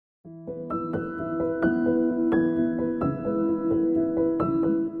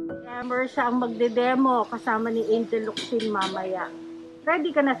Emer, siya ang magde-demo kasama ni Angel Locsin mamaya. Ready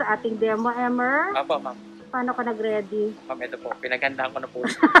ka na sa ating demo, Emer? Opo, ma'am. Paano ka nag-ready? Ma'am, ito po. Pinaghandaan ko na po.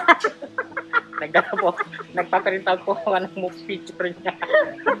 Nagdala po. Nagpaprintag po ako ng picture niya.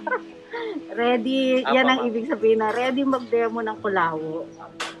 Ready, Apo, yan ang ma'am. ibig sabihin na ready mag-demo ng kulawo.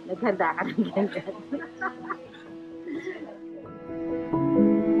 Naghanda ka ng ganyan.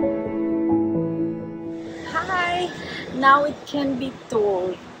 Hi! Now it can be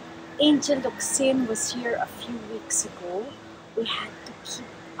told, Angel Locsin was here a few weeks ago. We had to keep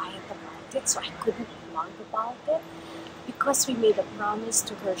quiet about it, so I couldn't vlog about it because we made a promise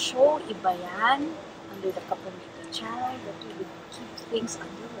to her show, Iba Yan, under the Kapamilya channel, that we would keep things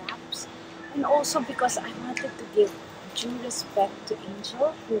under wraps. And also because I wanted to give due respect to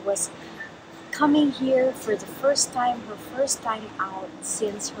Angel, who was coming here for the first time, her first time out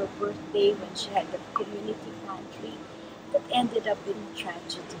since her birthday when she had the community pantry that ended up in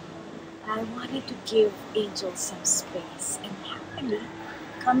tragedy. I wanted to give Angel some space, and happily,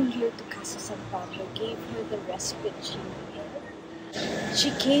 coming here to Casa San Pablo gave her the respite she needed.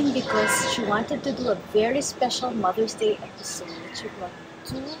 She came because she wanted to do a very special Mother's Day episode. She brought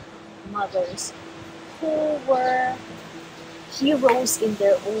two mothers who were heroes in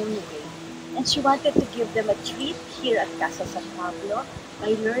their own way. And she wanted to give them a treat here at Casa San Pablo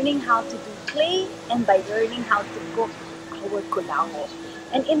by learning how to do clay and by learning how to cook our kulawo.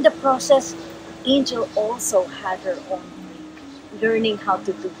 And in the process, Angel also had her own way, learning how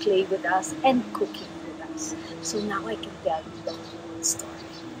to do clay with us and cooking with us. So now I can tell you the whole story.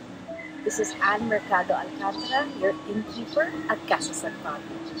 This is Anne Mercado Alcantara, your innkeeper at Casa San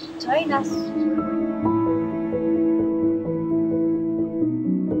Pablo. Join us!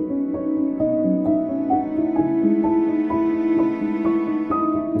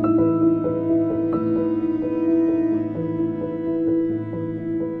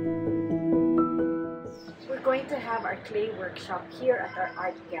 Going to have our clay workshop here at our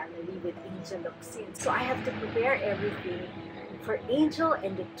art gallery with Angel Locsin. So I have to prepare everything for Angel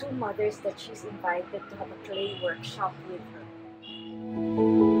and the two mothers that she's invited to have a clay workshop with her.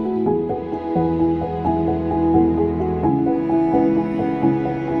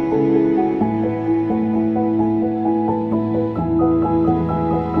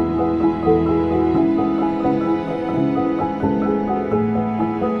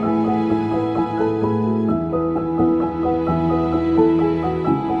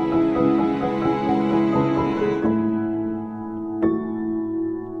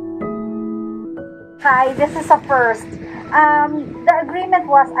 Hi, this is a first. The agreement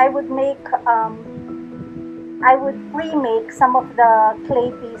was I would pre-make some of the clay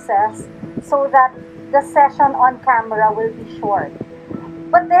pieces so that the session on camera will be short.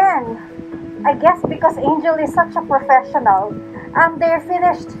 But then, I guess because Angel is such a professional, they're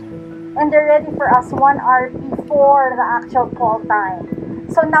finished and they're ready for us 1 hour before the actual call time.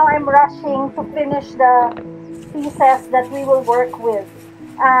 So now I'm rushing to finish the pieces that we will work with.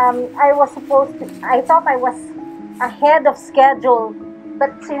 I thought I was ahead of schedule, but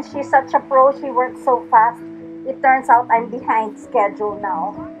since she's such a pro, she works so fast, it turns out I'm behind schedule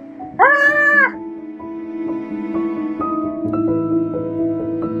now. Ah!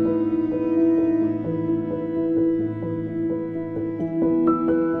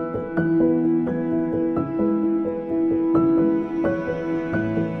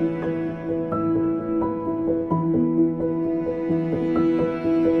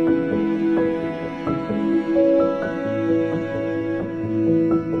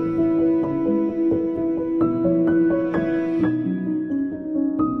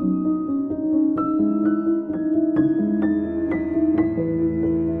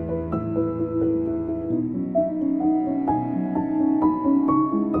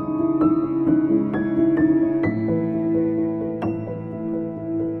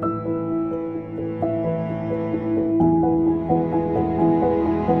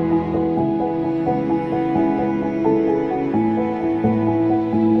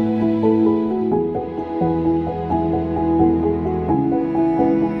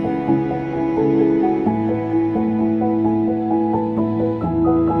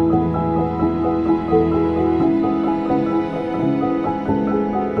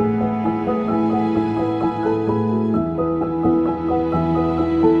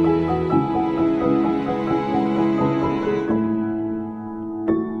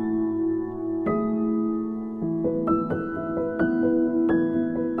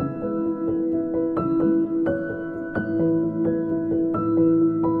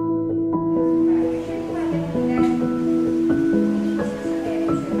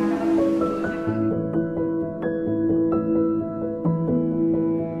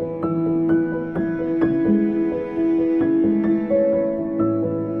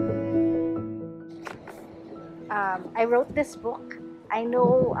 this book. I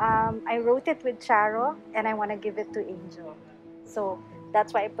know I wrote it with Charo and I want to give it to Angel. So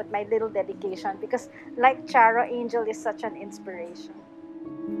that's why I put my little dedication because like Charo, Angel is such an inspiration.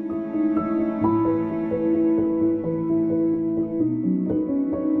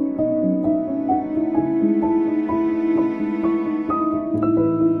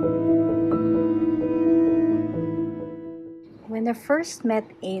 When I first met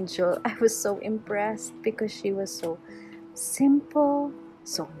Angel, I was so impressed because she was so simple,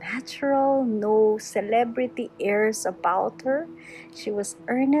 so natural, no celebrity airs about her. She was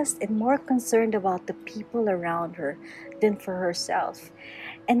earnest and more concerned about the people around her than for herself.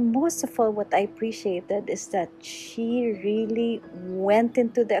 And most of all, what I appreciated is that she really went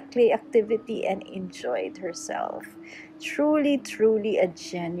into the clay activity and enjoyed herself. Truly, truly a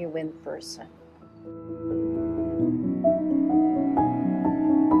genuine person.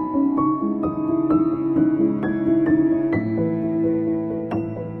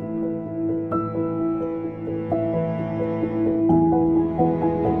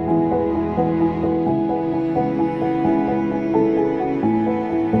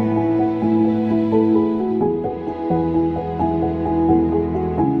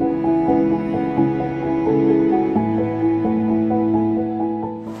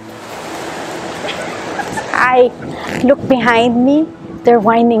 I look behind me, they're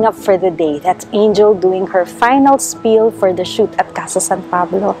winding up for the day. That's Angel doing her final spiel for the shoot at Casa San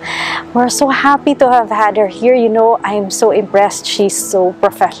Pablo. We're so happy to have had her here. You know, I'm so impressed. She's so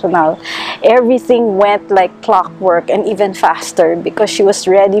professional. Everything went like clockwork and even faster because she was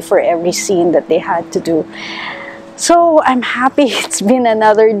ready for every scene that they had to do. So I'm happy it's been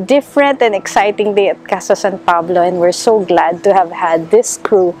another different and exciting day at Casa San Pablo, and we're so glad to have had this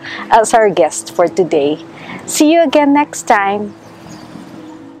crew as our guest for today. See you again next time.